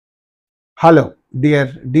Hello, dear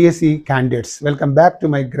DSE candidates. Welcome back to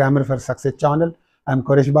my Grammar for Success channel. I am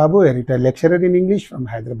Koresh Babu, a retired lecturer in English from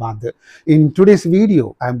Hyderabad. In today's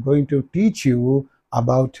video, I am going to teach you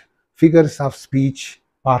about figures of speech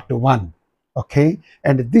part 1. Okay,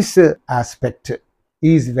 and this aspect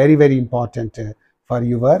is very important for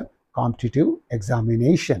your competitive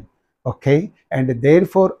examination. Okay, and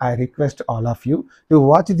therefore I request all of you to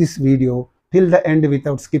watch this video till the end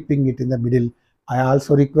without skipping it in the middle. I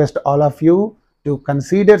also request all of you to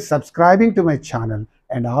consider subscribing to my channel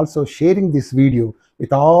and also sharing this video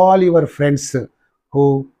with all your friends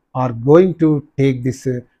who are going to take this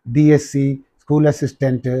DSC School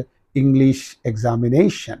Assistant English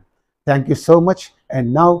examination. Thank you so much,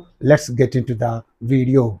 and now let's get into the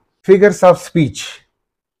video. Figures of speech.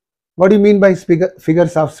 What do you mean by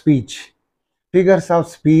figures of speech? Figures of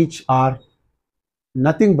speech are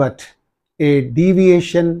nothing but a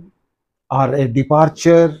deviation or a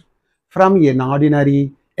departure from an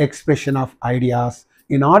ordinary expression of ideas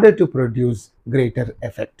in order to produce greater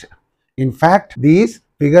effect. In fact, these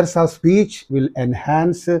figures of speech will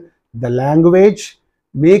enhance the language,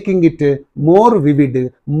 making it more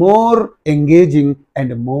vivid, more engaging,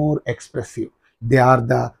 and more expressive. They are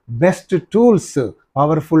the best tools,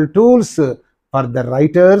 powerful tools for the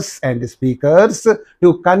writers and speakers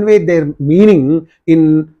to convey their meaning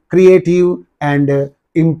in creative and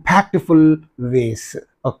impactful ways.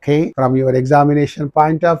 Okay, from your examination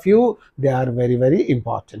point of view, they are very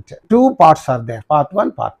important. Two parts are there, part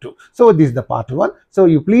 1, part 2. So this is the part 1. So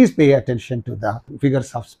you please pay attention to the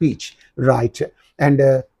figures of speech, right? And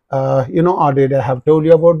already I have told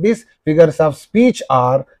you about this. Figures of speech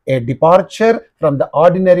are a departure from the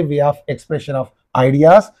ordinary way of expression of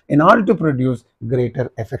ideas in order to produce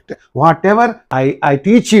greater effect. Whatever I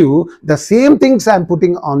teach you, the same things I am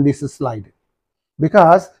putting on this slide,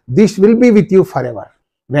 because this will be with you forever.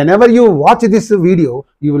 Whenever you watch this video,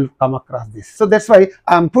 you will come across this. So that's why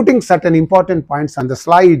I am putting certain important points on the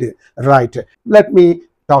slide, right? Let me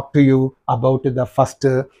talk to you about the first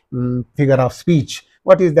figure of speech.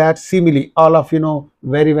 What is that? Simile. All of you know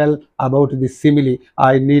very well about this simile.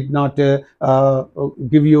 I need not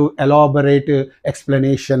give you elaborate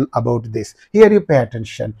explanation about this. Here you pay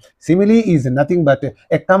attention. Simile is nothing but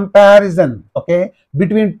a comparison, okay,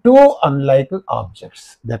 between two unlike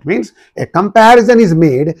objects. That means a comparison is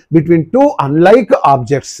made between two unlike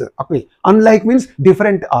objects. Okay, unlike means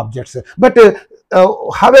different objects. But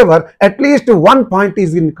however, at least one point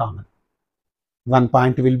is in common. One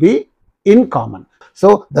point will be in common.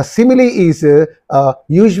 So the simile is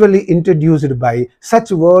usually introduced by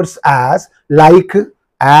such words as like,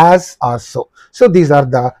 as, or so. So these are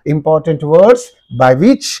the important words by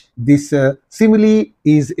which this simile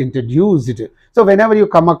is introduced. So whenever you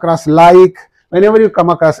come across like, whenever you come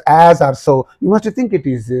across as or so, you must think it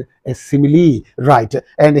is a simile, right?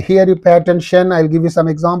 And here you pay attention. I'll give you some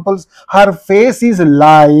examples. Her face is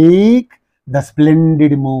like the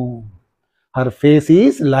splendid moon. Her face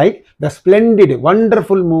is like the splendid,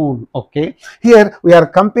 wonderful moon. Okay. Here we are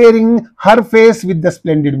comparing her face with the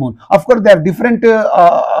splendid moon. Of course, they are different,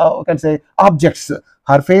 can say, objects.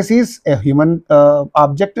 Her face is a human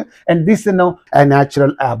object, and this is now a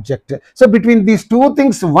natural object. So between these two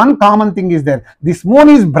things, one common thing is there. This moon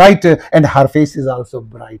is bright, and her face is also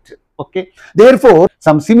bright. Okay. Therefore,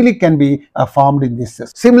 some simile can be formed in this.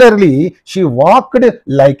 Similarly, she walked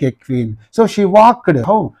like a queen. So she walked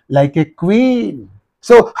how? Like a queen.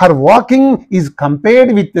 So her walking is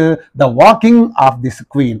compared with the walking of this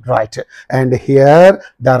queen, right? And here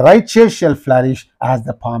the righteous shall flourish as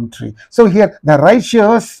the palm tree. So here the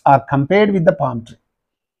righteous are compared with the palm tree.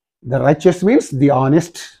 The righteous means the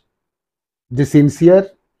honest, the sincere.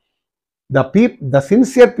 The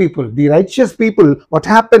sincere people, the righteous people, what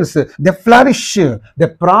happens? They flourish, they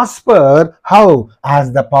prosper. How?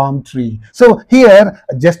 As the palm tree. So here,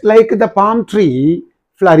 just like the palm tree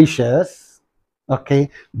flourishes, okay,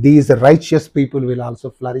 these righteous people will also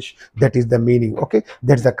flourish. That is the meaning. Okay,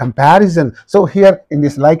 that's the comparison. So here in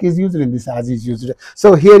this like is used, in this as is used.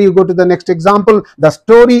 So here you go to the next example. The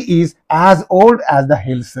story is as old as the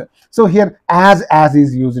hills. So here as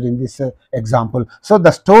is used in this example. So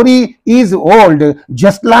the story is old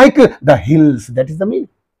just like the hills. That is the meaning.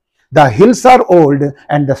 The hills are old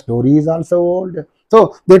and the story is also old.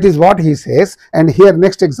 So that is what he says. And here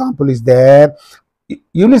next example is there.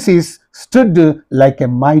 Ulysses stood like a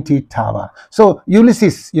mighty tower. So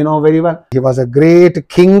Ulysses, you know very well, he was a great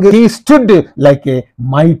king. He stood like a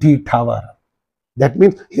mighty tower. That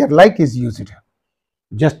means here like is used.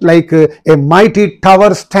 Just like a mighty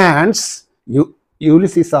tower stands,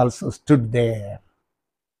 Ulysses also stood there.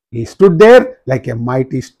 He stood there like a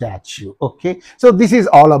mighty statue. Okay, so this is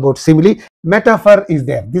all about simile. Metaphor is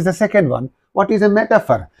there. This is the second one. What is a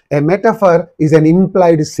metaphor? A metaphor is an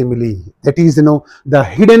implied simile. That is, the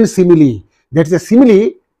hidden simile. That's a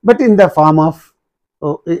simile, but in the form of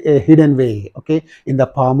a hidden way. Okay, in the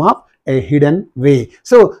form of a hidden way.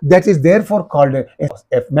 So that is therefore called a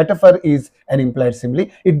metaphor is an implied simile.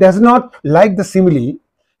 It does not, like the simile,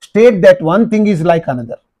 state that one thing is like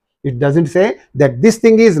another. It doesn't say that this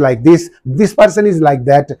thing is like this person is like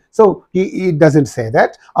that. So he doesn't say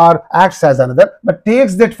that or acts as another, but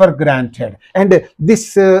takes that for granted. And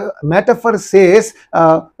this metaphor says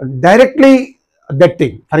directly that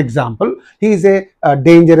thing. For example, he is a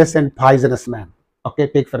dangerous and poisonous man. Okay,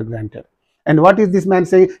 take for granted. And what is this man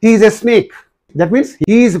saying? He is a snake. That means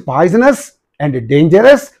he is poisonous and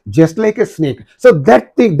dangerous, just like a snake. So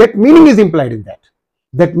that thing, that meaning is implied in that.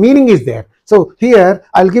 That meaning is there. So here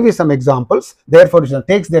I'll give you some examples. Therefore, it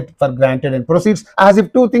takes that for granted and proceeds as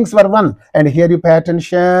if two things were one. And here you pay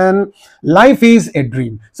attention. Life is a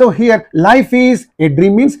dream. So here life is a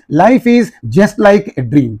dream means life is just like a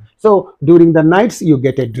dream. So during the nights you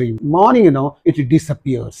get a dream. Morning, it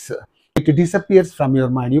disappears. It disappears from your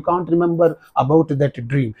mind. You can't remember about that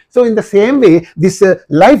dream. So in the same way, this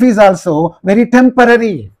life is also very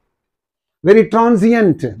temporary, very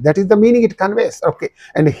transient. That is the meaning it conveys. Okay,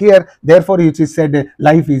 and here therefore it is said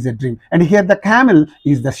life is a dream. And here the camel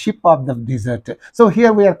is the ship of the desert. So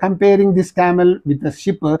here we are comparing this camel with the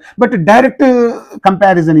ship, but direct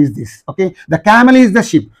comparison is this. Okay, the camel is the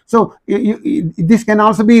ship. So this can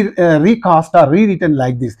also be recast or rewritten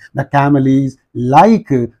like this. The camel is like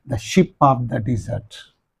the ship of the desert.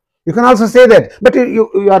 You can also say that, but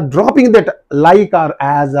you are dropping that like or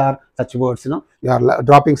as or such words, you are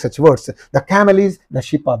dropping such words. The camel is the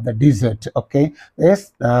ship of the desert. Okay,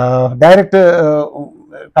 yes, direct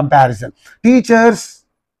comparison. Teachers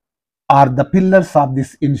are the pillars of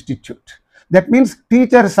this institute. That means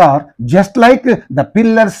teachers are just like the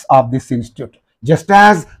pillars of this institute. Just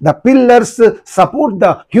as the pillars support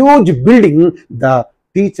the huge building, the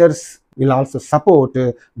teachers will also support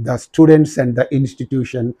the students and the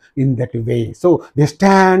institution in that way. So they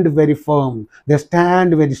stand very firm, they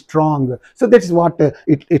stand very strong. So that is what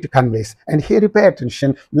it conveys. And here you pay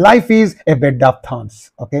attention. Life is a bed of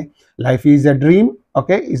thorns. Okay, life is a dream.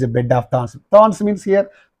 Okay, is a bed of thorns. Thorns means here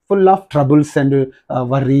full of troubles and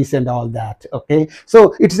worries and all that. Okay,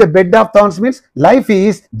 so it is a bed of thorns means life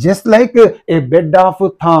is just like a bed of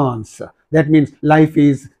thorns. That means life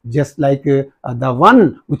is just like the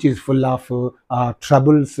one which is full of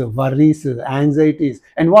troubles, worries, anxieties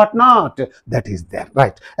and whatnot. That is there,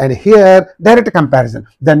 right? And here direct comparison.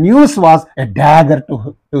 The news was a dagger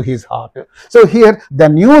to his heart. So here the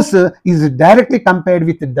news is directly compared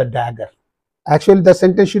with the dagger. Actually, the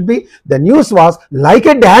sentence should be the news was like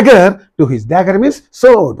a dagger to his. Dagger means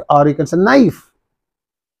sword, or you can say knife.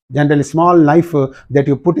 Generally, small knife that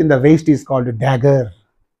you put in the waist is called a dagger.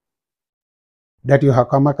 That you have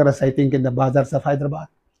come across, I think, in the bazaars of Hyderabad.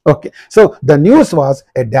 Okay, so the news was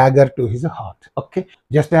a dagger to his heart. Okay,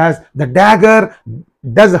 just as the dagger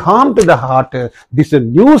does harm to the heart, this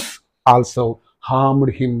news also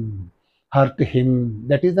harmed him, hurt him.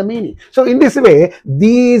 That is the meaning. So in this way,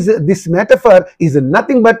 this metaphor is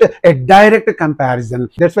nothing but a direct comparison.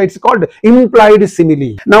 That's why it's called implied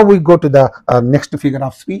simile. Now we go to the next figure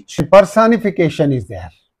of speech. Personification is there.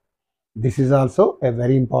 This is also a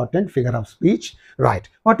very important figure of speech, right?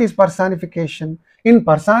 What is personification? In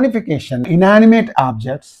personification, inanimate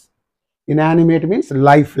objects, inanimate means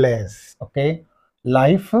lifeless, okay?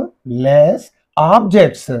 Lifeless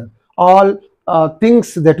objects, all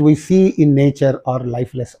things that we see in nature are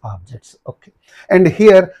lifeless objects, okay? And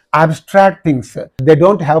here, abstract things, they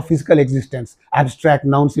don't have physical existence. Abstract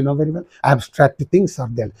nouns, you know very well. Abstract things are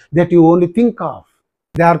there that you only think of.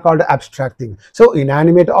 They are called abstract things. So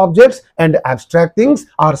inanimate objects and abstract things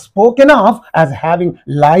are spoken of as having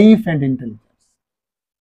life and intelligence.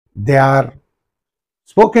 They are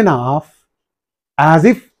spoken of as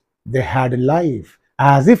if they had life,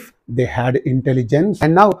 as if they had intelligence.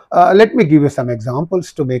 And now let me give you some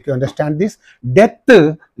examples to make you understand this. Death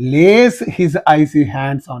lays his icy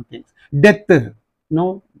hands on things. Death,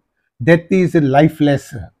 death is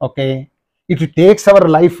lifeless, okay? It takes our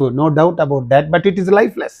life, no doubt about that, but it is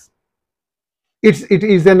lifeless. It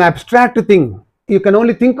is an abstract thing. You can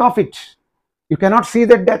only think of it. You cannot see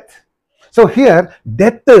that death. So here,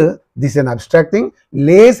 death, this is an abstract thing,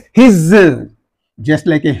 lays his, just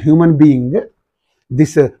like a human being,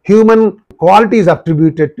 this human quality is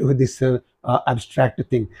attributed to this abstract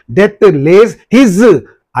thing. Death lays his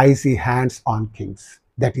icy hands on kings.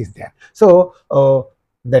 That is there. So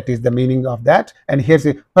That is the meaning of that. And here's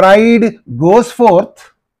a pride goes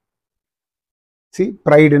forth. See,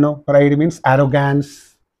 pride, pride means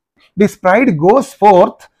arrogance. This pride goes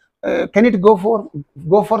forth. Can it go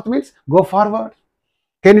forth means go forward?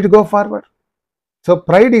 Can it go forward? So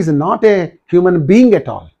pride is not a human being at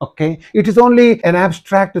all. Okay, it is only an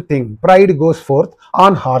abstract thing. Pride goes forth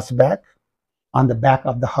on horseback, on the back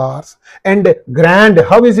of the horse, and grand.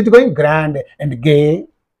 How is it going? Grand and gay.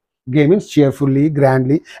 Gay means cheerfully,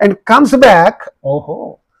 grandly, and comes back.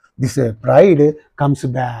 Oh, this pride comes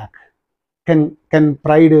back. Can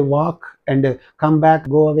pride walk and come back,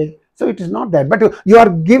 go away? So it is not that, but you are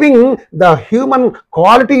giving the human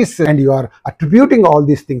qualities and you are attributing all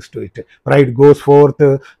these things to it. Pride goes forth,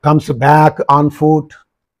 comes back on foot.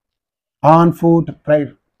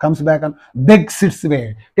 Pride comes back on, begs its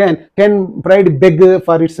way. Can pride beg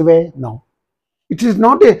for its way? No. It is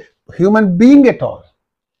not a human being at all.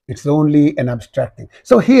 It's only an abstract thing.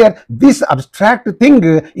 So here, this abstract thing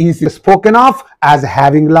is spoken of as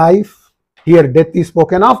having life. Here, death is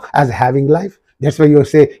spoken of as having life. That's why you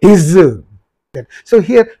say his. So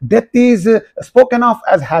here, death is spoken of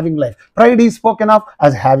as having life. Pride is spoken of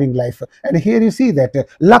as having life. And here you see that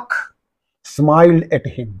luck smiled at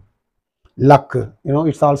him. Luck,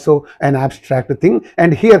 it's also an abstract thing.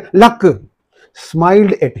 And here, luck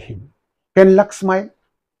smiled at him. Can luck smile?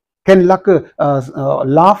 Can luck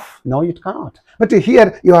laugh? No, it cannot. But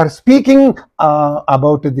here you are speaking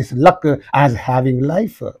about this luck as having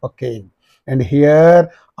life. Okay. And here,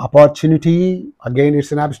 opportunity, again,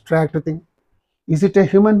 it's an abstract thing. Is it a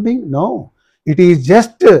human being? No. It is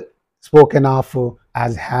just spoken of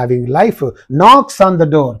as having life. Knocks on the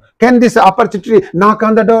door. Can this opportunity knock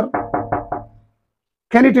on the door?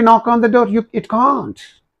 Can it knock on the door? It can't.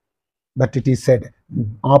 But it is said,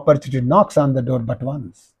 opportunity knocks on the door but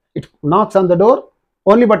once. It knocks on the door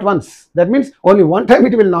only but once. That means only one time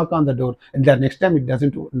it will knock on the door, and the next time it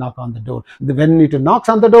doesn't knock on the door. When it knocks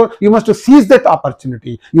on the door, you must seize that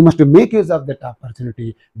opportunity. You must make use of that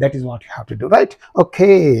opportunity. That is what you have to do, right?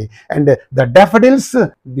 Okay. And the Daffodils,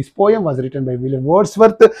 this poem was written by William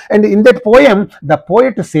Wordsworth. And in that poem, the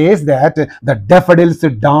poet says that the daffodils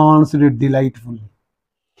danced delightfully.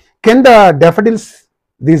 Can the daffodils,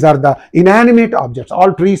 these are the inanimate objects,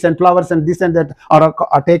 all trees and flowers and this and that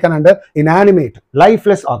are taken under inanimate,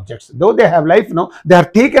 lifeless objects. Though they have life, they are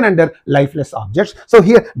taken under lifeless objects. So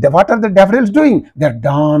here, what are the daffodils doing? They are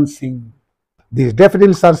dancing. These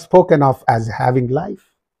daffodils are spoken of as having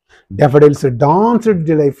life. Daffodils danced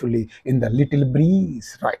delightfully in the little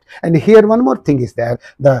breeze, right? And here one more thing is there.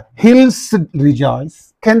 The hills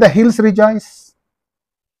rejoice. Can the hills rejoice?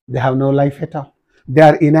 They have no life at all. They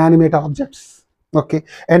are inanimate objects. Okay,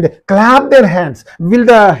 and clap their hands. Will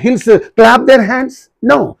the hills clap their hands?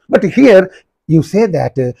 No. But here you say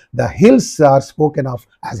that the hills are spoken of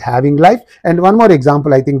as having life. And one more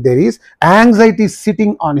example, I think there is anxiety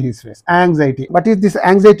sitting on his face. Anxiety. What is this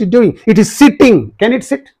anxiety doing? It is sitting. Can it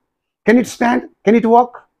sit? Can it stand? Can it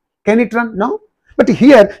walk? Can it run? No. But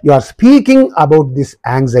here you are speaking about this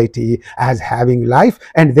anxiety as having life,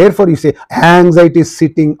 and therefore you say anxiety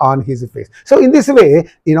sitting on his face. So in this way,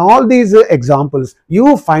 in all these examples,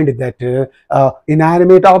 you find that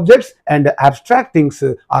inanimate objects and abstract things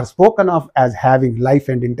are spoken of as having life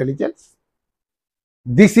and intelligence.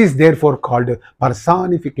 This is therefore called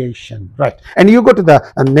personification, right? And you go to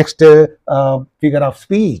the next figure of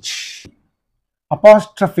speech.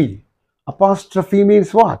 Apostrophe. Apostrophe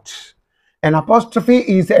means what? An apostrophe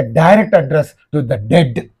is a direct address to the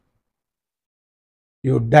dead.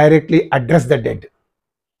 You directly address the dead.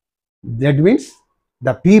 That means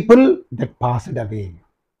the people that passed away.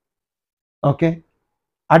 Okay.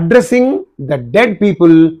 Addressing the dead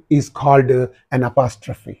people is called an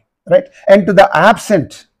apostrophe, right? And to the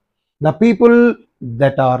absent, the people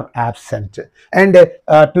that are absent, and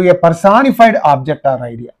to a personified object or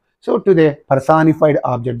idea. So to the personified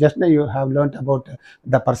object, just now you have learnt about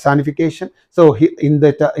the personification. So in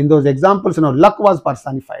those examples, luck was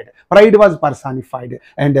personified, pride was personified,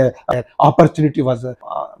 and opportunity was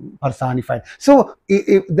personified. So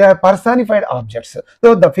the personified objects.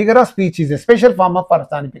 So the figure of speech is a special form of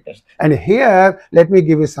personification. And here, let me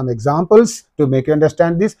give you some examples to make you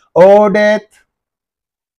understand this. Oh, death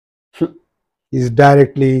is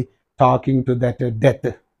directly talking to that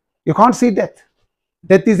death. You can't see death.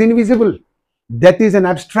 Death is invisible. Death is an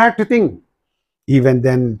abstract thing. Even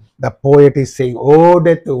then, the poet is saying, oh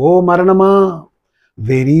death, oh maranama,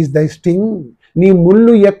 where is thy sting? Ni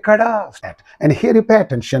mullu yakkada. And here you pay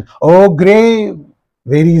attention. Oh grave,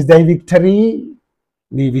 where is thy victory?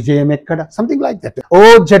 Ni vijayam ekkada. Something like that.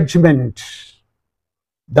 Oh judgment,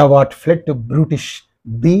 thou art fled to brutish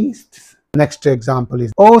beasts. Next example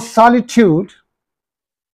is, oh solitude.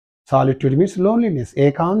 Solitude means loneliness,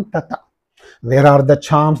 ekantata. Where are the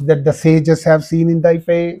charms that the sages have seen in thy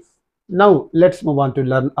face? Now let's move on to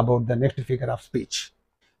learn about the next figure of speech.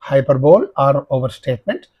 Hyperbole or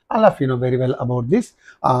overstatement. All of you know very well about this.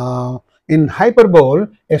 In hyperbole,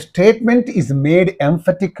 a statement is made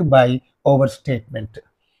emphatic by overstatement.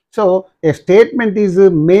 So a statement is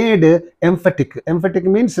made emphatic. Emphatic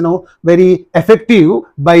means very effective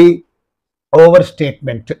by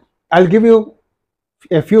overstatement. I'll give you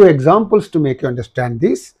a few examples to make you understand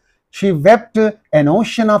this. She wept an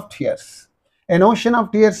ocean of tears. An ocean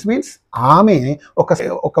of tears means ఆమె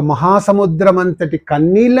ఒక మహాసముద్రం అంతటి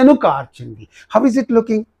కన్నీళ్లను కార్చింది. How is it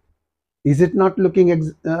looking? Is it not looking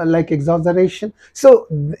like exaggeration? So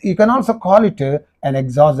you can also call it an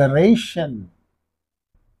exaggeration.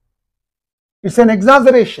 It's an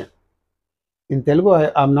exaggeration. In Telugu,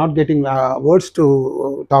 I'm not getting words to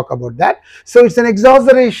talk about that. So it's an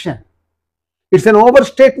exaggeration. It's an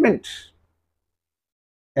overstatement.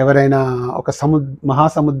 ఎవరైనా ఒక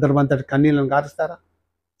మహాసముద్రం అంతటి కన్నీళ్లను గారుస్తారా?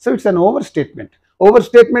 So it's an overstatement.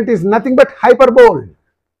 Overstatement is nothing but hyperbole.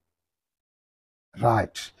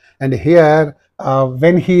 Right. And here,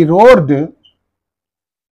 when he roared,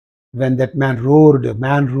 when that man roared,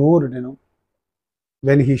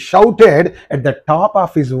 when he shouted at the top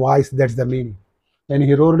of his voice, that's the meaning. When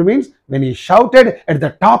he roared means when he shouted at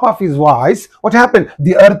the top of his voice, what happened?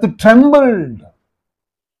 The earth trembled.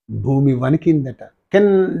 Bhumi vanikindata. Can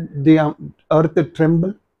the earth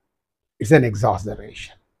tremble? It's an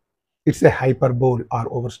exaggeration. It's a hyperbole or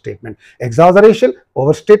overstatement. Exaggeration,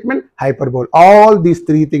 overstatement, hyperbole. All these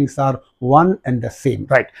three things are one and the same,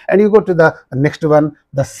 right? And you go to the next one.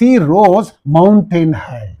 The sea rose mountain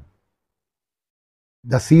high.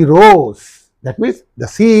 The sea rose. That means the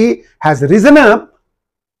sea has risen up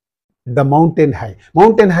the mountain high.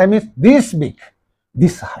 Mountain high means this big,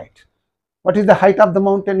 this height. What is the height of the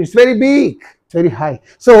mountain? It's very big, it's very high.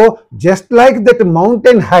 So just like that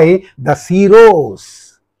mountain high, the sea rose.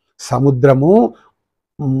 Samudramu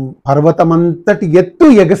parvatamantati yettu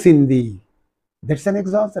egasindi. That's an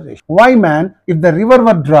exaggeration. Why man, if the river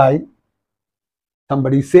were dry,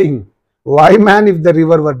 somebody is saying, why man, if the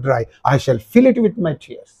river were dry, I shall fill it with my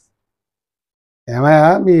tears. ఏమయ్యా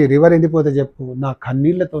మీ river ఎండిపోతే చెప్పు, నా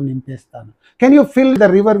కన్నీళ్లతో నింపేస్తాను. Can you fill the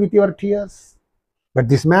river with your tears? But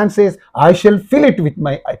this man says, I shall fill it with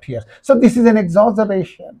my tears. So this is an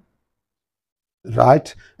exaggeration. Right?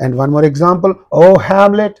 And one more example. Oh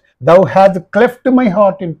Hamlet, thou hast cleft my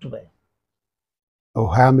heart in two. Oh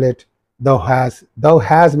Hamlet, thou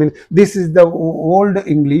has means, this is the old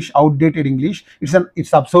English, outdated English.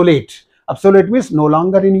 It's obsolete. Obsolete means no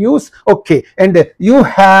longer in use. Okay. And you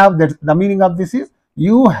have, that the meaning of this is,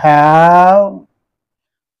 you have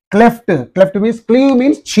cleft. Cleft means, cleave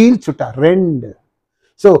means చీల్చుట, rend.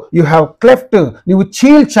 So you have cleft, నీవు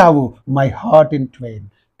చీల్చావు my heart in twain.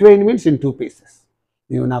 Twain means in two pieces.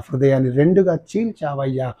 నీవు నా హృదయాన్ని రెండుగా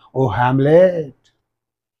చీల్చావయ్యా, ఓ Hamlet.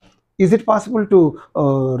 Is it possible to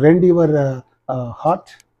rend your heart?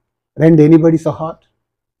 Rend anybody's heart?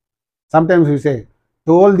 Sometimes we say,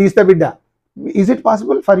 told this the bidda. Is it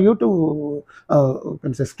possible for you to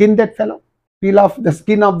skin that fellow? Peel off the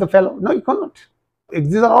skin of the fellow? No, you cannot.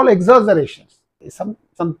 These are all exaggerations.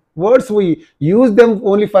 Some words we use them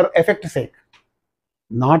only for effect sake,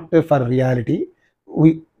 not for reality. We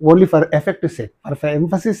only for effect sake, or for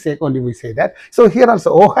emphasis sake only we say that. So here also,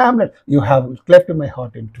 oh Hamlet, you have cleft my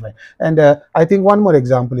heart in two. And I think one more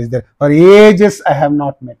example is there. For ages I have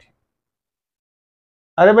not met him.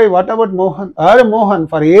 Arey bhai, what about Mohan? Arey Mohan,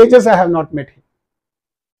 for ages I have not met him.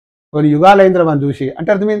 When Yugalendravan Joshi,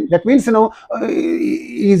 that means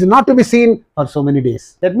he is not to be seen for so many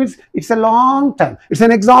days. That means it's a long time. It's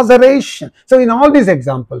an exaggeration. So in all these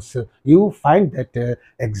examples, you find that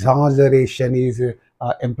exaggeration is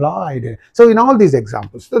employed. So in all these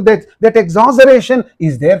examples, so that exaggeration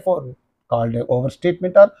is therefore called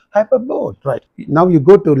overstatement or hyperbole. Right. Now you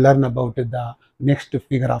go to learn about the next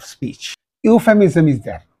figure of speech. Euphemism is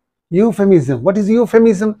there. Euphemism. What is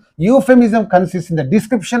euphemism? Euphemism consists in the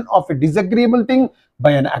description of a disagreeable thing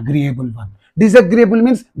by an agreeable one. Disagreeable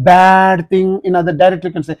means bad thing. In other directly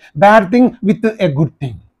you can say bad thing with a good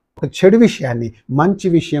thing. చెడు విషయాన్ని మంచి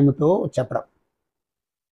విషయముతో చెప్పడం.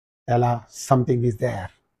 ఎలా? Something is there.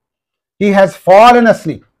 He has fallen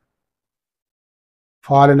asleep.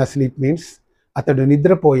 Fallen asleep means అతడు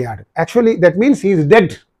నిద్రపోయాడు. Actually that means he is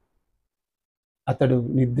dead. అతడు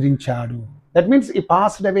నిద్రించాడు. That means he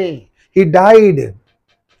passed away. He died.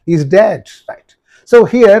 He is dead. Right. So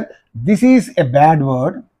here, this is a bad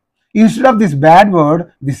word. Instead of this bad word,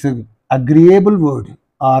 this agreeable word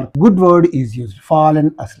or good word is used. Fallen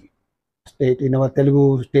asleep. state, in our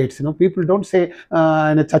Telugu states, people don't say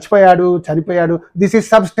ఆయన చచ్చిపోయాడు చనిపోయాడు. This is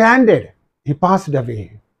substandard. He passed away.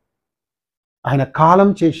 ఆయన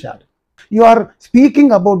కాలం చేశాడు. You are speaking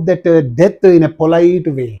about that death in a polite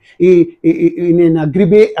way, in an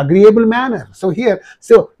agreeable manner. So here,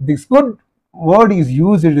 this good word is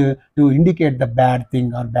used to indicate the bad thing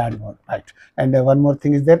or bad word, right? And one more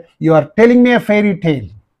thing is that you are telling me a fairy tale.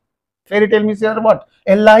 Fairy tale means you are what?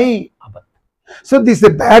 A lie. So this is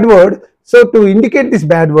a bad word. So to indicate this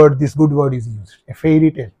bad word, this good word is used. A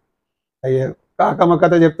fairy tale. కాకమ్మ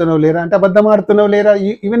కథ చెప్తున్నావు లేరా అంటే అబద్ధం ఆడుతున్నావు లేరా.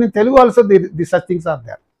 Even in Telugu also the such things are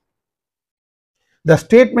there. The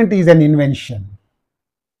statement is an invention.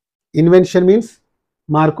 Invention means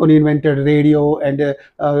Marconi invented radio, and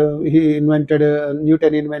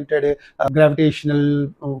Newton invented gravitational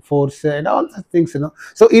force and all such things,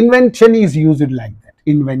 So invention is used like that.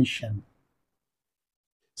 Invention.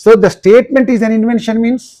 So the statement is an invention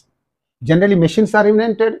means generally machines are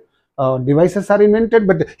invented, devices are invented,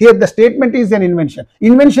 but here the statement is an invention.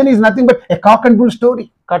 Invention is nothing but a cock and bull story.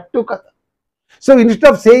 Kattu katha. So instead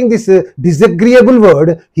of saying this disagreeable word,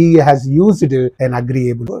 he has used an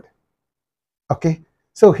agreeable word. Okay.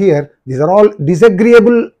 So here, these are all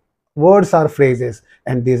disagreeable words or phrases,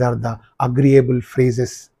 and these are the agreeable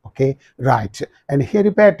phrases. Okay. Right. And here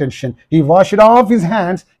you pay attention. He washed off his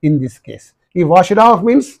hands in this case. He washed off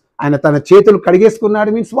means ఆయన తన చేతులు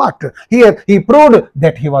కడిగేసుకున్నాడు means what? Here he proved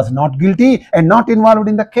that he was not guilty and not involved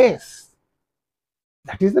in the case.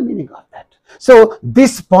 That is the meaning of that. So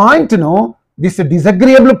this point, this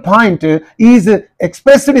disagreeable point is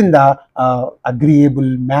expressed in the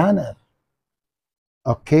agreeable manner.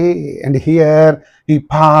 Okay, and here he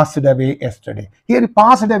passed away yesterday. Here he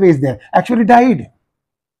passed away is there. Actually died.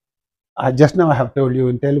 Just now I have told you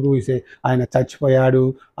in Telugu we say ఆయన చచ్చిపోయాడు,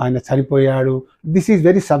 ఆయన చనిపోయాడు. This is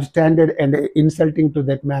very substandard and insulting to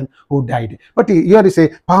that man who died. But here you say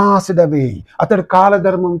passed away. అతడు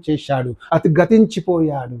కాలధర్మం చేశాడు, అతడు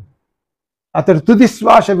గతించిపోయాడు, అతడు తుది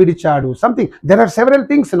శ్వాస విడిచాడు. Something. There are several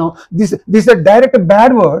things, This is a direct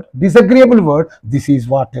bad word, disagreeable word. This is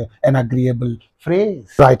what? An agreeable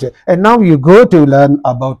phrase. Right. And now you go to learn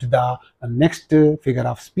about the next figure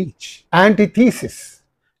of speech. Antithesis.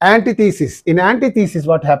 Antithesis. In antithesis,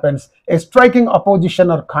 what happens? A striking opposition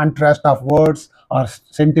or contrast of words or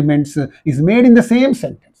sentiments is made in the same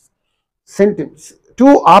sentence.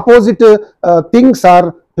 Two opposite things are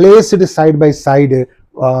placed side by side,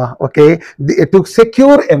 okay, to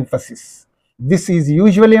secure emphasis. This is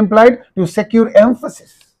usually employed to secure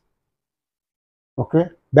emphasis. Okay,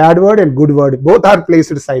 bad word and good word, both are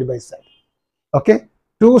placed side by side. Okay,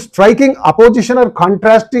 two striking opposition or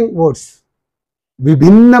contrasting words.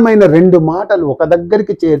 విభిన్నమైన రెండు మాటలు ఒక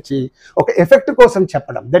దగ్గరికి చేర్చి ఒక effect కోసం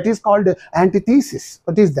చెప్పడం. That is called యాంటిథీసిస్.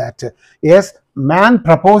 What is that? Yes, man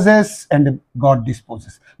proposes and God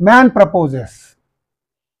disposes. Man proposes,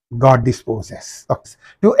 God disposes.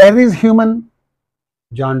 To er is human,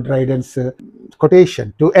 John Dryden's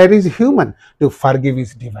quotation, to err is human, to forgive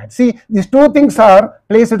is divine. See, these two things are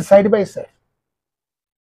placed side by side.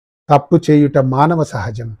 తప్పు చేయుట మానవ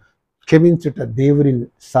సహజం, క్షమించుట దేవుని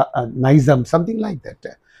నైజం, something like that.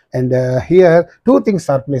 And here two things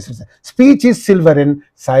are placed. Speech is silver and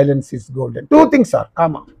silence is golden. Two things are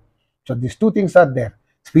common. So these two things are there.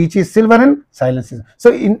 Speech is silver and silence is. So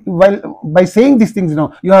by saying these things,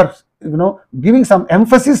 you are giving some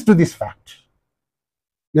emphasis to this fact.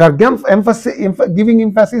 You are giving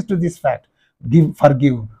emphasis to this fact.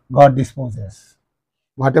 Forgive, God disposes.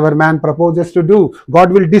 Whatever man proposes to do, God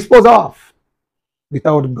will dispose of.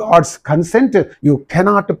 Without God's consent, you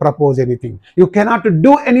cannot propose anything. You cannot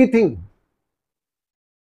do anything.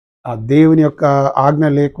 దేవుని యొక్క ఆజ్ఞ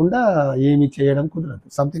లేకుండా ఏమి చేయడం కుదరదు.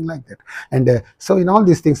 Something like that. And so in all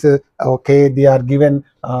these things, okay, they are given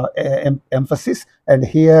emphasis. And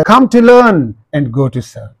here, come to learn and go to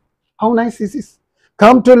serve. How nice is this?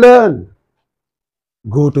 Come to learn,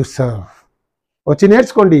 go to serve. వచ్చి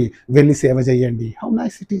నేర్చుకోండి, వెళ్ళి సేవ చేయండి. How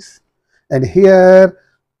nice it is. And here,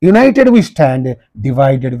 united we stand,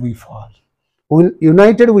 divided we fall.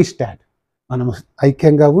 United we stand. మనము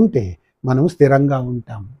ఐక్యంగా ఉంటే మనము స్థిరంగా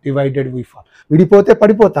ఉంటాము. Divided we fall. విడిపోతే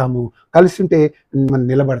పడిపోతాము, కలిసి ఉంటే మనం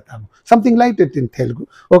నిలబడతాము. Something like that in Telugu.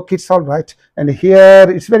 Okay, it's all right. And here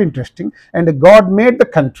it's very interesting. And God made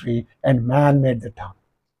the country and man made the town.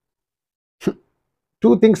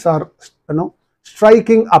 Two things are,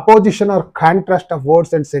 striking opposition or contrast of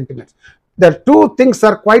words and sentiments. The two things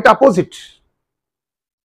are quite opposite.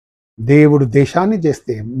 దేవుడు దేశాన్ని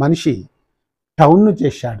చేస్తే మనిషి down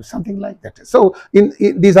చేశాడు, something like that. So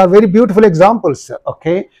these are very beautiful examples.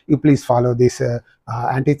 Okay, you please follow this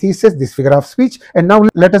antithesis, this figure of speech. And now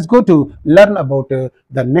let us go to learn about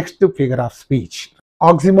the next figure of speech.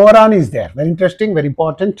 Oxymoron is there, very interesting, very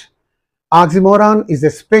important. Oxymoron is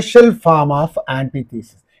a special form of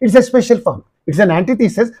antithesis. It's a special form. It's an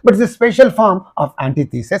antithesis, but it's a special form of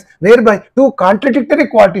antithesis whereby two contradictory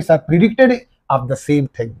qualities are predicted of the same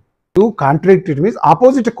thing. Two contradictory means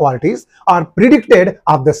opposite qualities are predicted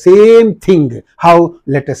of the same thing. How?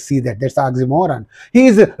 Let us see that. That's oxymoron. He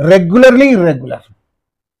is regularly irregular.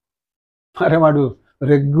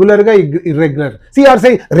 Regular irregular. See, you are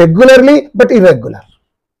saying regularly but irregular.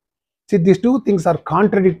 See, these two things are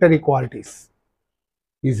contradictory qualities.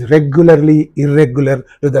 He is regularly irregular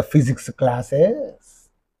to the physics classes.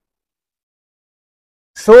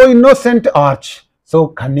 So innocent arch, so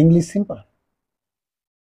cunningly simple.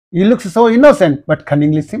 He looks so innocent but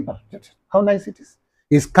cunningly simple. How nice it is.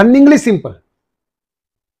 He is cunningly simple.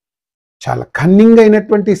 Chala cunning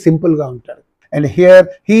అయినటువంటి simple గా ఉంటాడు. And here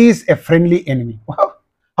he is a friendly enemy. Wow.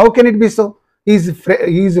 How can it be so? He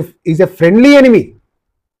is a friendly enemy.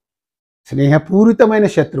 స్నేహపూరితమైన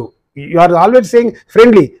శత్రువు. You are always saying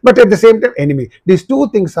friendly, but at the same time enemy. These two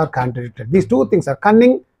things are contradictory. These two things are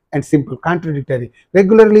cunning and simple, contradictory.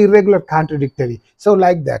 Regularly irregular, contradictory. So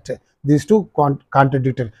like that, these two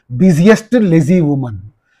contradictory. Busiest lazy woman.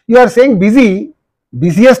 You are saying busy,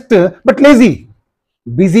 busiest, but lazy.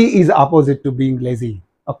 Busy is opposite to being lazy.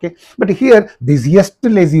 Okay, but here busiest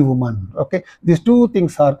lazy woman. Okay, these two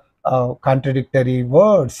things are contradictory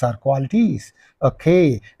words or qualities.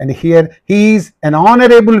 Okay, and here he is an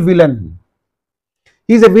honorable villain.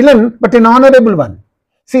 He is a villain but an honorable one.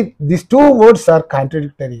 See, these two words are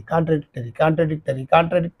contradictory.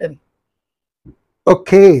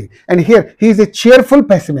 Okay, and here he is a cheerful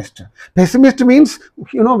pessimist. Pessimist means,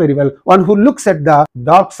 you know very well, one who looks at the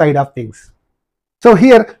dark side of things. So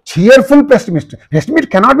here cheerful pessimist. Pessimist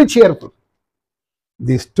cannot be cheerful.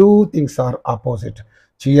 These two things are opposite.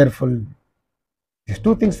 Cheerful. These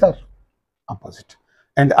two things are opposite.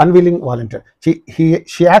 And unwilling volunteer.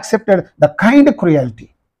 She accepted the kind cruelty.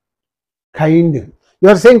 Kind. You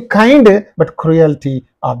are saying kind but cruelty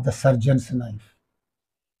of the surgeon's knife.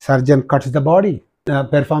 Surgeon cuts the body,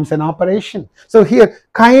 performs an operation. So here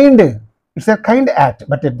kind, it's a kind act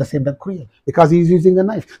but at the same time cruel because he is using a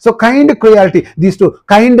knife. So kind, cruelty, these two.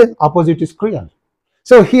 Kind opposite is cruel.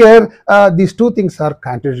 So here these two things are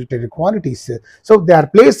contradictory qualities. So they are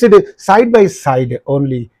placed side by side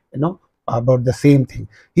only, you know, about the same thing.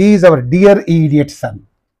 He is our dear idiot son.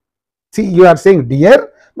 See, you are saying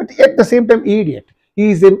dear but at the same time idiot.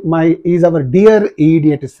 He is our dear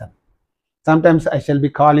idiot son. Sometimes I shall be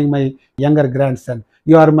calling my younger grandson,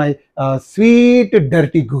 you are my sweet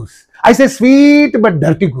dirty goose. I say sweet but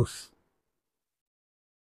dirty goose.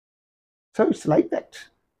 So it's like that.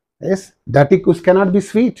 Yes, dirty goose cannot be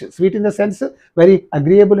sweet. Sweet in the sense very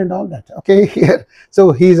agreeable and all that. Okay, here.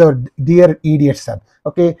 So he is our dear idiot son.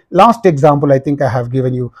 Okay, last example I think I have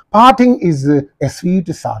given you. Parting is a sweet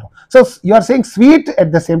sorrow. So you are saying sweet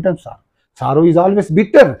at the same time sorrow. Sorrow is always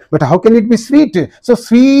bitter, but how can it be sweet? So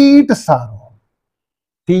sweet sorrow.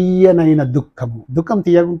 తీయనైన దుఃఖము. దుఃఖం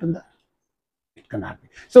తీయగుంటుందా? It cannot be.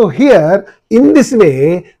 So here in this way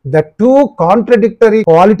the two contradictory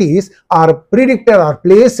qualities are predicted or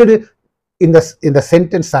placed in the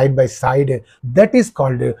sentence side by side. That is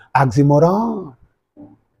called oxymoron.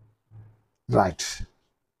 Right.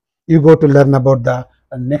 You go to learn about the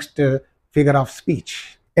next figure of speech.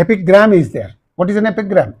 Epigram is there. What is an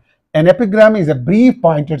epigram? An epigram is a brief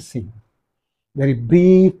pointed saying. Very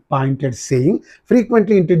brief pointed saying,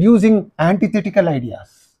 frequently introducing antithetical ideas.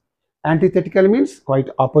 Antithetical means quite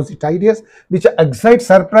opposite ideas which excite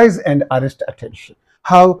surprise and arrest attention.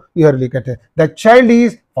 How? You are looking at it. The child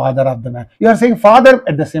is father of the man. You are saying father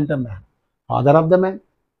at the same time man. Father of the man.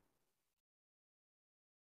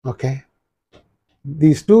 Okay.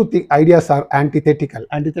 These two ideas are antithetical.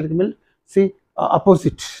 Antithetical means, see,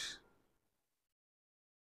 opposite.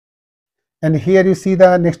 And here you see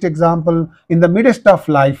the next example. In the midst of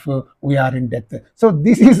life, we are in death. So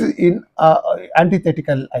this is in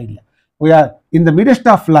antithetical idea. We are in the midst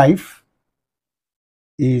of life.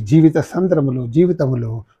 ఈ జీవిత సంద్రములో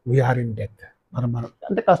జీవితములో we are in death. మనం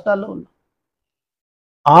అంటే కష్టాల్లో ఉన్నాం.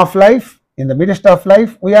 Of life, in the midst of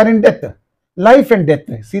life, we are in death. Life and death.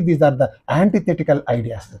 See, these are the antithetical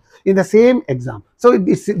ideas in the same example. So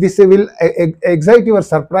this will excite your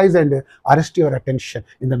surprise and arrest your attention.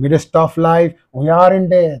 In the midst of life, we are in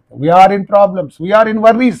death. We are in problems. We are in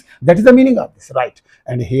worries. That is the meaning of this, right?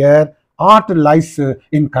 And here, art lies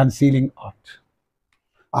in concealing art.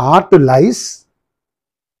 Art lies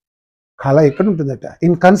కళ ఎక్కడ ఉంటుందట?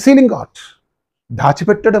 In concealing art,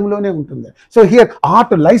 దాచిపెట్టడంలోనే ఉంటుంది. So here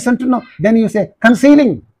art లైస్ అంటున్నాం, then you say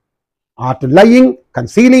concealing. Art lying,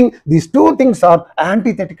 concealing, these two things are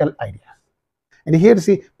antithetical ideas. And here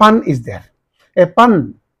see, pun is there. A pun,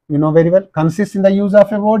 you know very well, consists in the use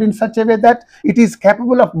of a word in such a way that it is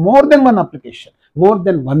capable of more than one application, more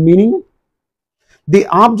than one meaning. The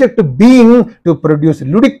object being to produce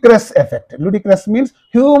ludicrous effect. Ludicrous means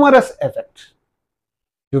humorous effect.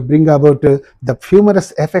 To bring about the humorous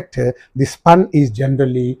effect, this pun is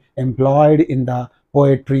generally employed in the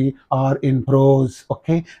poetry or in prose.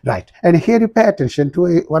 Okay, right. And here you pay attention to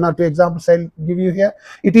one or two examples I'll give you here.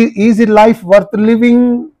 Is life worth living?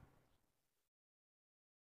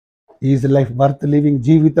 Is life worth living?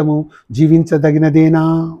 Jeevitamu jeevinchadaginadena,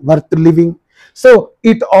 worth living. So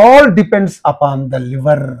it all depends upon the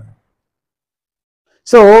liver.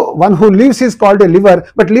 So one who lives is called a liver,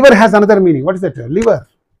 but liver has another meaning. What is that? Liver.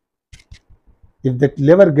 If that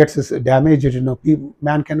liver gets damaged, you know,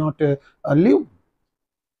 man cannot live.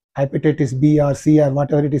 Hepatitis B or C or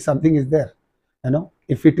whatever it is, something is there. You know,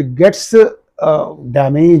 if it gets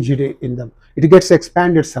damaged in them, it gets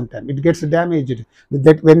expanded sometime, it gets damaged.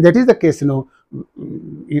 That when that is the case, you know,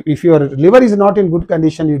 if your liver is not in good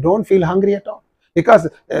condition, you don't feel hungry at all, because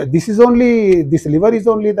this liver is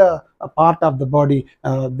only the part of the body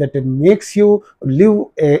that makes you live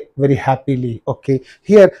very happily. Okay,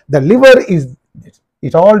 here the liver is,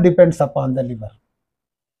 it all depends upon the liver.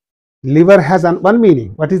 Liver has one meaning.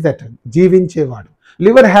 What is that? Jeevinchevadu.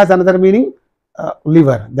 Liver has another meaning.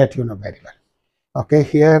 Liver, that you know very well. Okay,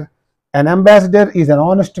 here an ambassador is an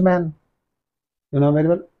honest man. You know very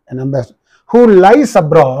well. An ambassador who lies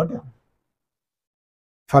abroad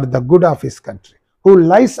for the good of his country. Who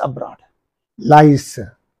lies abroad. Lies.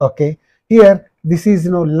 Okay. Here, this is,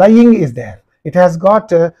 you know, lying is there. It has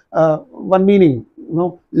got one meaning. You know,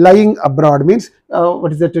 lying abroad means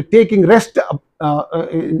what is that? Taking rest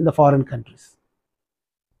in the foreign countries.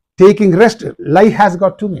 Taking rest. Lie has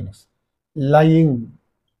got two meanings. Lying,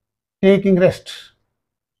 taking rest.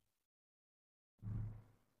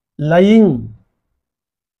 Lying,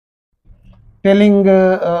 telling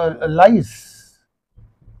lies.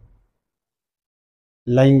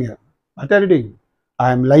 Lying. What are you doing?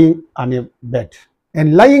 I am lying on a bed.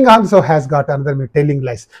 And lying also has got another meaning, telling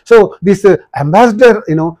lies. So this ambassador,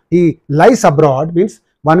 you know, he lies abroad means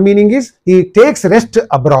one meaning is he takes rest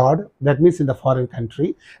abroad, that means in the foreign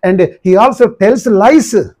country, and he also tells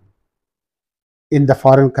lies in the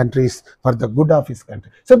foreign countries for the good of his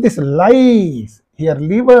country. So this lies, here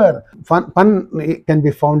liver, pun can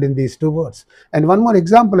be found in these two words. And one more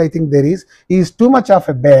example I think there is, he is too much of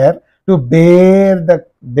a bear to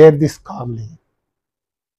bear this calmly.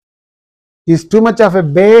 He is too much of a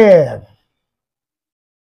bear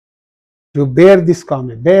to bear this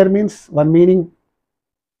calmly. Bear means one meaning,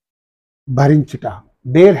 bharinchuta.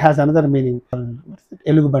 Bear has another meaning,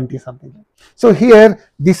 elugubanti, something. So here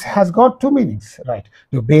this has got two meanings, right?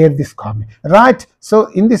 To bear this calmly, right? So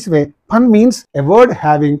in this way, pun means a word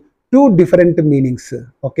having two different meanings.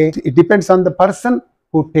 Okay, it depends on the person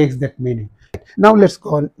who takes that meaning. Now let's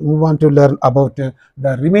go on, move on to learn about the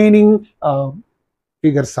remaining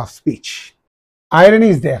figures of speech. Irony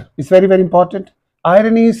is there. It's very, very important.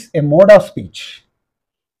 Irony is a mode of speech.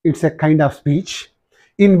 It's a kind of speech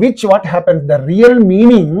in which what happens, the real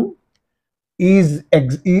meaning is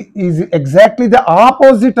exactly the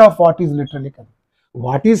opposite of what is literally conveyed.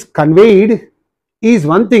 What is conveyed is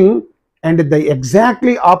one thing, and the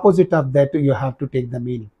exactly opposite of that you have to take the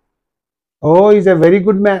meaning. Oh, he's a very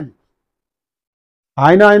good man.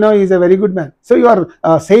 I know, he's a very good man. So you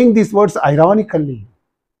are saying these words ironically.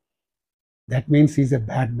 That means he's a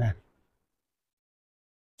bad man.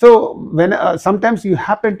 So when sometimes you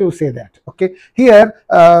happen to say that. Okay, here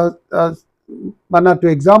one or two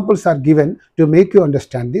examples are given to make you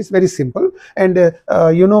understand this. Very simple, and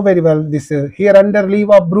you know very well this here under leave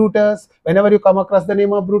of Brutus. Whenever you come across the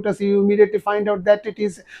name of Brutus, you immediately find out that it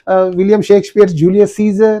is William Shakespeare's Julius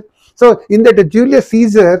Caesar. So in that Julius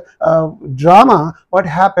Caesar drama, what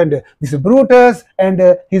happened? This Brutus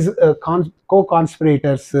and his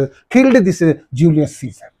co-conspirators killed this Julius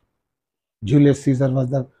Caesar. Julius Caesar was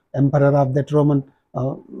the emperor of that Roman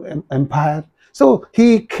empire. So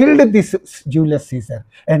he killed this Julius Caesar,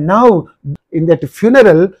 and now in that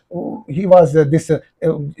funeral, he was this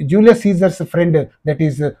Julius Caesar's friend, that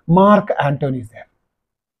is Mark Antony, is there.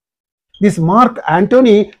 This Mark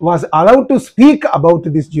Antony was allowed to speak about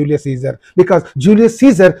this Julius Caesar because Julius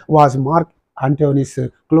Caesar was Mark Antony's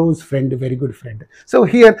close friend, very good friend. So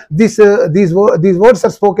here these words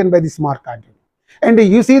are spoken by this Mark Antony. And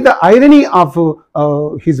you see the irony of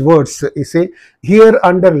his words. You say, here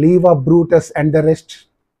under leave of Brutus and the rest,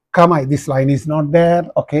 come I. This line is not there,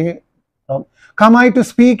 okay. Come I to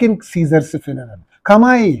speak in Caesar's funeral. Come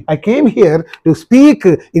I came here to speak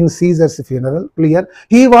in Caesar's funeral. Clear?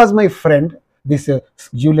 He was my friend. This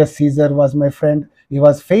Julius Caesar was my friend. He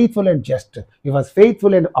was faithful and just. He was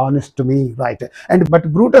faithful and honest to me, right? And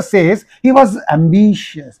but Brutus says he was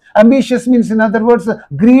ambitious. Ambitious means, in other words,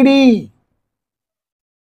 greedy.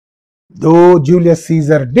 Though Julius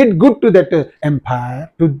Caesar did good to that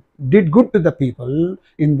empire, did good to the people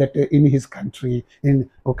in that in his country, in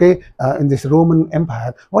this Roman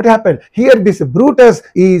Empire, what happened here? This Brutus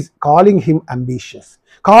is calling him ambitious,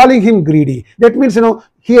 calling him greedy. That means,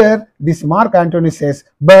 here this Mark Antony says,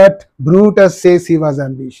 but Brutus says he was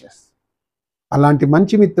ambitious. అలాంటి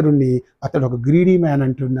మంచి మిత్రుడిని అతడు ఒక greedy man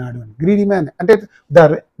అంటున్నాడు. Greedy man అంటే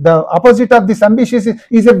the opposite of this ambitious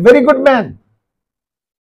is a very good man,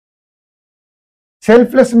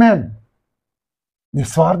 selfless man,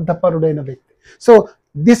 నిస్వార్థపరుడైన వ్యక్తి. So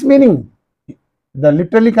this meaning, the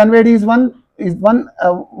literally conveyed is one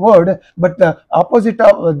word, but the opposite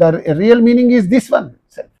of the real meaning is this one.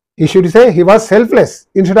 He should say he was selfless.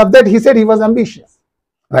 Instead of that, he said he was ambitious,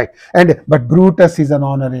 right? But Brutus is an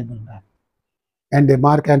honorable man, and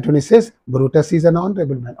Mark Antony says Brutus is an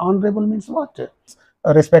honorable man. Honorable means what?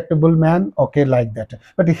 A respectable man, okay, like that.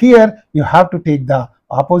 But here you have to take the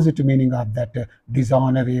opposite meaning of that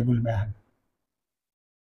dishonorable man.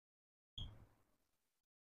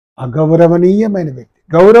 అగౌరవనీయమైన వ్యక్తి,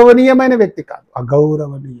 గౌరవనీయమైన వ్యక్తి కాదు,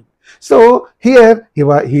 అగౌరవనీయం. So here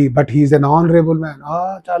but he's an honourable man.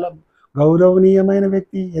 చాలా గౌరవనీయమైన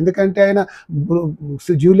వ్యక్తి. ఎందుకంటే ఆయన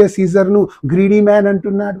Julius సీజర్ను greedy man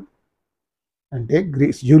అంటున్నాడు. అంటే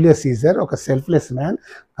జూలియస్ సీజర్ ఒక సెల్ఫ్లెస్ మ్యాన్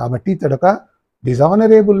కాబట్టి ఇతడు ఒక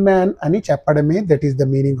dishonorable man అని చెప్పడమే. That is the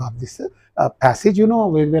meaning of this passage. You know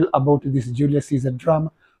very well about this Julius Caesar drama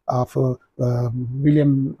of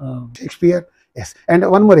William Shakespeare. Yes, and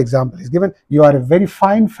one more example is given. You are a very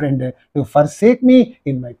fine friend to forsake me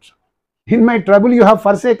in my trouble. In my trouble you have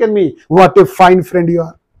forsaken me. What a fine friend you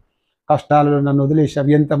are. కష్టాలలో నన్ను వదిలేశావు.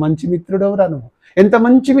 ఎంత మంచి మిత్రుడవరా నువ్వు, ఎంత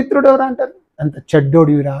మంచి మిత్రుడవరా అంటారు, అంత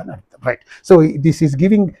చెడ్డోడివిరా అని అర్థం, right? So this is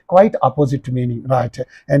giving quite opposite meaning, right?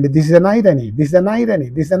 And this is an irony, this is an irony,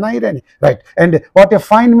 this is an irony, right? And what a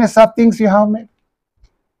fine mess of things you have made.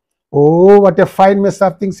 Oh, what a fine mess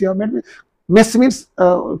of things you have made. Mess means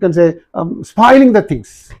you can say spoiling the things.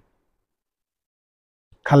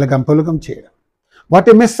 కలగంపులగం చేయడం. What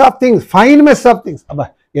a mess of things, fine mess of things. అబ్బా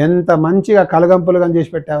ఎంత మంచిగా కలగంపులగం చేసి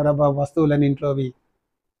పెట్టావురా బాబు వస్తువులని ఇంట్లోవి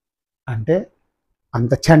అంటే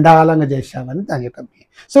అంత చండాలంగా చేశామని దాని యొక్క.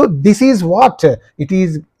 So this is what it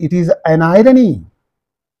is an irony.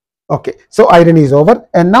 Okay, so irony is over,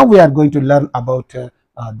 and now we are going to learn about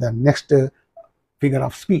the next figure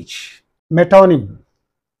of speech, metonym.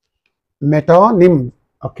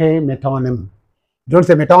 Okay, metonym. Don't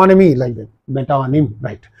say metonymy like that, metonym,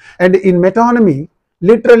 right? And in metonymy,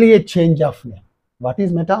 literally a change of name. What is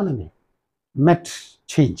metonymy?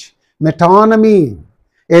 Change. Metonymy,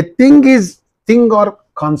 a thing or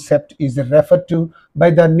concept is referred to by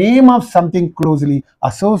the name of something closely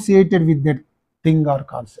associated with that thing or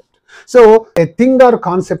concept. So a thing or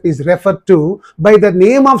concept is referred to by the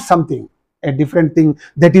name of something, a different thing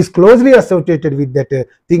that is closely associated with that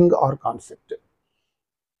thing or concept.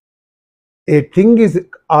 A thing is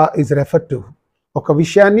referred to. ఒక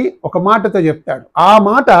విషయాన్ని ఒక మాటతో చెప్తాడు, ఆ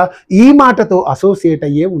మాట ఈ మాటతో associate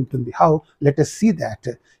అయ్యే ఉంటుంది. How? Let us see that.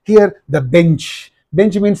 Here the bench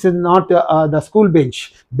means not the school bench.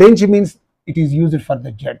 Bench means it is used for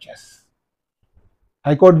the judges.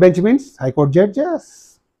 High court bench means high court judges.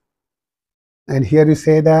 And here you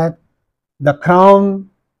say that the crown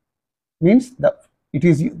means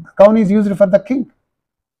crown is used for the king.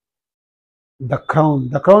 The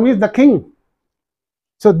crown is the king.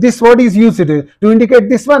 So this word is used to indicate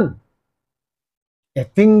this one. A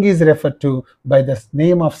thing is referred to by the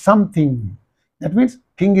name of something. That means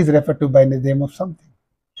king is referred to by the name of something.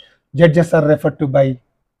 Judges are referred to by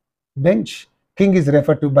bench. King is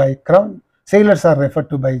referred to by crown. Sailors are referred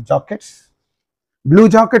to by jackets. Blue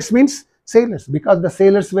jackets means sailors, because the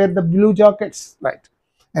sailors wear the blue jackets, right?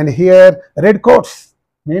 And here red coats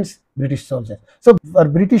means British soldiers. So for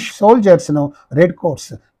British soldiers, red coats,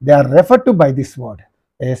 they are referred to by this word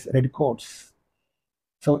as red coats.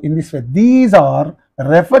 So in this way, these are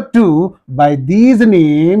referred to by these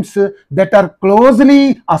names that are closely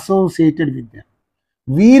associated with them.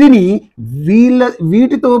 వీరిని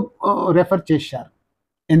వీటితో refer చేశారు,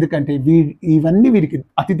 ఎందుకంటే ఇవన్నీ వీరికి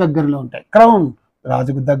అతి దగ్గరలో ఉంటాయి. Crown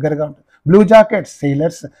రాజుకు దగ్గరగా ఉంటుంది, blue jackets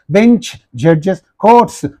sailors, bench judges,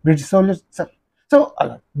 courts British soldiers. So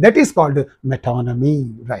that is called metonymy,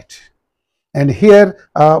 right? And here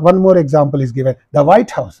one more example is given. The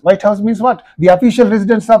White House. White House means what? The official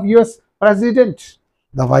residence of US President.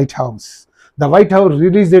 The White House. The White House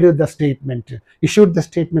released the statement, issued the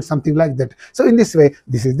statement, something like that. So in this way,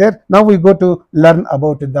 this is there. Now we go to learn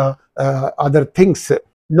about the other things.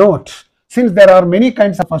 Note, since there are many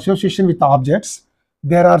kinds of association with objects,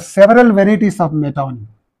 there are several varieties of metonym.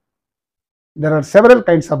 There are several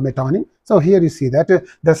kinds of metonym. So here you see that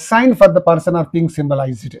the sign for the person or thing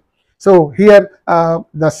symbolized. So here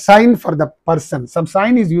the sign for the person, some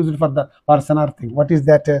sign is used for the person or thing. What is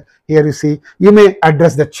that? Here you see, you may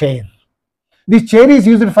address the chair. This chair is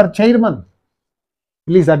used for chairman.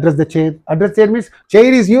 Please address the chair. Address chair means chair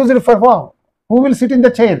is used for what? Who will sit in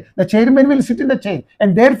the chair? The chairman will sit in the chair. And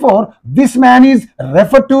therefore, this man is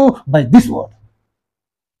referred to by this word.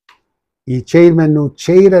 ఈ chairman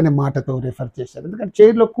chair అనే మాటతో refer చేశారు, ఎందుకంటే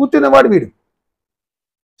చైర్లో కూర్చున్నవాడు వీడు.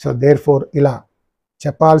 So there four ఇలా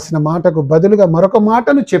చెప్పాల్సిన మాటకు బదులుగా మరొక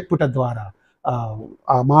మాటను చెప్పుట ద్వారా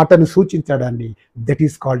ఆ మాటను సూచించడాన్ని that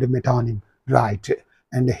is called మెటానిమ్, right?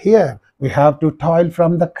 And here we have to toil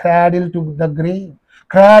from the cradle to the grave.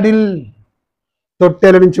 Cradle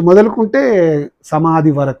తొట్టెల నుంచి మొదలుకుంటే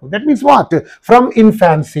సమాధి వరకు. That means what? From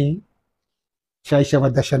infancy,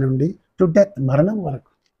 శైశవ దశ నుండి, టు డెత్, మరణం వరకు.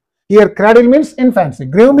 Here cradle means infancy,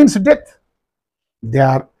 grave means death.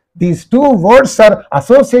 These two words are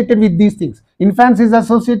associated with these things. Infancy is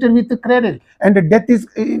associated with the cradle and death is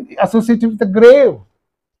associated with the grave.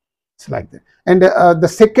 It's like that. And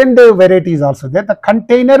the second variety is also there, the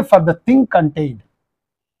container for the thing contained.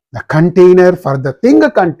 The container for the thing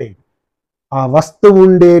contained. ఆ వస్తువు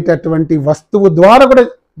ఉండేటటువంటి వస్తువు ద్వారా కూడా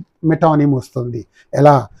మెటానిమ్ వస్తుంది.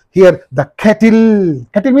 ఎలా? Here the kettle.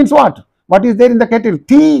 Kettle means what? What is there in the kettle?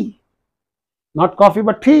 Tea. Not coffee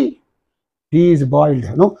but tea. Tea is boiled.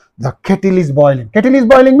 No, the kettle is boiling. Kettle is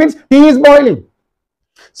boiling means tea is boiling.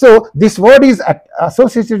 So this word is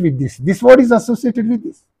associated with this. This word is associated with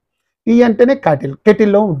this. Tea antene kettle.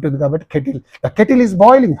 Kettle lo untundi kabatti kettle. The kettle is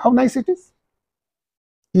boiling. How nice it is.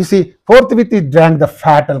 You see, forthwith he drank the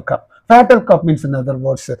fatal cup. Fatal cup means, in other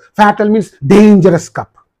words, fatal means dangerous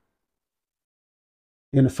cup.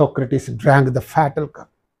 You know, Socrates drank the fatal cup.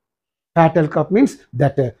 Fatal cup means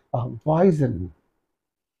that poison.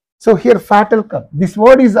 So here fatal cup, this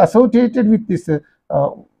word is associated with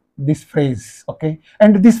this phrase, okay?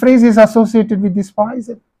 And this phrase is associated with this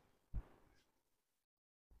poison.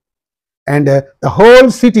 And the whole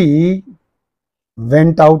city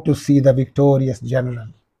went out to see the victorious general.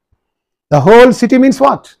 The whole city means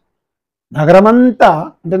what? Nagaramanta.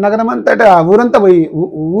 The Nagaramanta uranta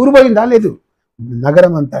ఊరు పోయిందా లేదు.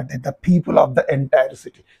 నగరం అంతా అంటే the people of the entire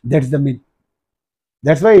city. That's the mean.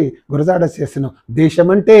 That's why Gurajada చేస్తున్నాం, దేశం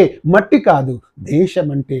అంటే మట్టి కాదు, దేశం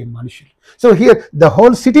అంటే మనుషులు. So here the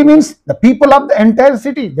whole city means the people of the entire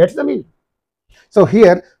city. That's the mean. So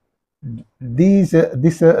here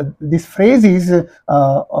this phrase is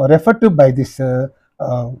referred to by this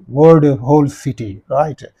word whole city,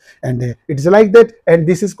 right? And it's like that. And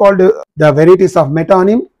this is called the varieties of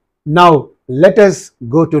metonym. Now let us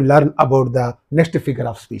go to learn about the next figure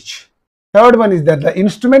of speech. Third one is that the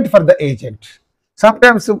instrument for the agent.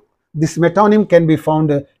 Sometimes this metonym can be found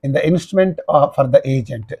in the instrument for the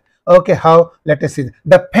agent. Okay, how? Let us see.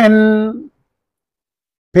 The pen.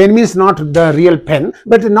 Pen means not the real pen,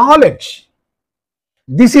 but knowledge.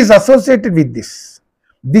 This is associated with this.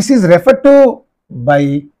 This is referred to by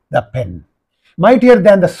the pen. Mightier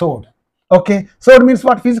than the sword. Okay, sword means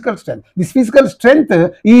what? Physical strength. This physical strength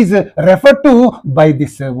is referred to by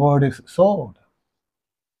this word sword.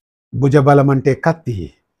 Bhujabalam ante katti,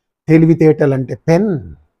 తెలివితేటలు ante pen.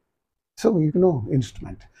 So you know,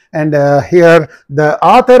 instrument. And here the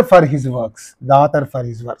author for his works. The author for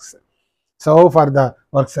his works. So for the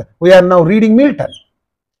works, we are now reading Milton.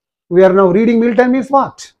 We are now reading Milton means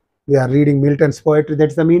what? We are reading Milton's poetry.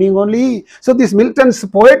 That's the meaning only. So this Milton's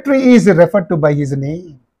poetry is referred to by his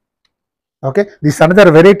name. Okay, this is another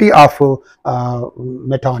variety of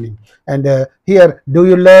metonym. And here, do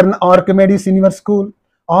you learn Archimedes in your school?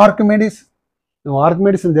 Archimedes,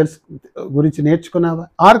 Archimedes gurinchi నేర్చుకున్నావా?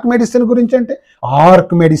 Archimedes గురించి అంటే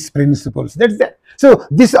Archimedes principles. That's that. So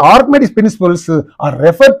these Archimedes principles are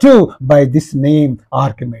referred to by this name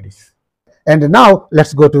Archimedes. And now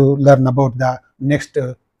let's go to learn about the next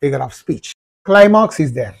figure of speech. Climax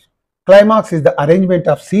is there. Climax is the arrangement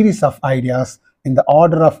of series of ideas in the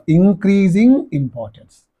order of increasing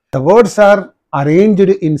importance. The words are arranged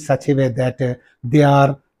in such a way that they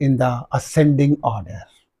are in the ascending order.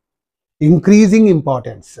 Increasing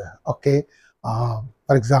importance. Okay.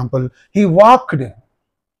 For example, he walked.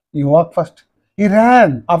 You walk first. He ran.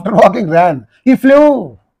 After walking, ran. He flew.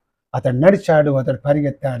 అతడు నడిచాడు, అతడు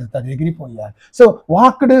పరిగెత్తాడు, అతడు ఎగిరిపోయాడు. So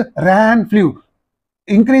walked, ran, flew.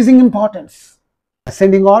 Increasing importance.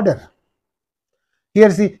 Ascending order.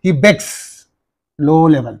 Here see, he begs, low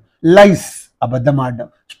level. Lies, అబద్ధమాడడం.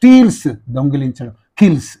 Steals, దొంగిలించడం.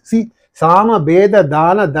 Kills. See, Sama, Beda,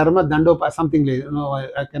 Dana, Dharma, Dandopa, something like that. No,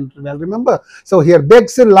 I can well remember. So here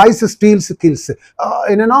begs, lies, steals, kills.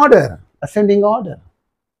 In an order, ascending order.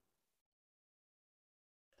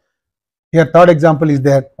 Here third example is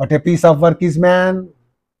there. What a piece of work is man.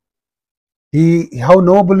 He, how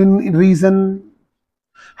noble in reason,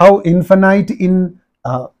 how infinite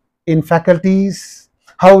in faculties,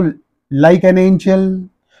 how like an angel,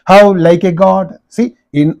 how like a god. See,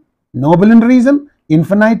 in noble in reason,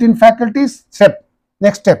 infinite in faculties, step,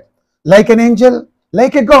 next step, like an angel,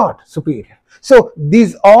 like a god, superior. So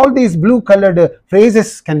these, all these blue colored phrases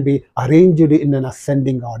can be arranged in an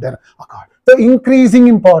ascending order. So increasing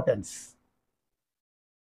importance.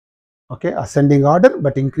 Okay, ascending order,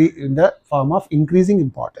 but increase in the form of increasing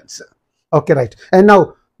importance. Okay, right. And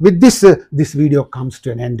now with this, this video comes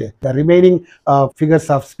to an end. The remaining figures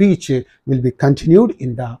of speech will be continued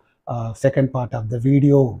in the second part of the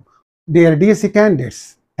video. Dear DSC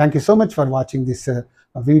candidates, thank you so much for watching this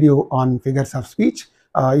video on figures of speech.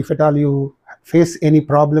 If at all you face any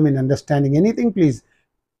problem in understanding anything, please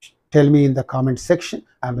tell me in the comment section.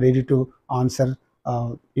 I'm ready to answer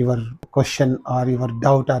your question or your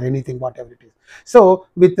doubt or anything, whatever it is. So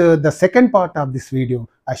with the second part of this video,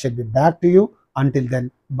 I shall be back to you. Until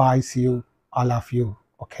then, bye, see you, all of you.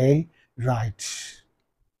 Okay, right.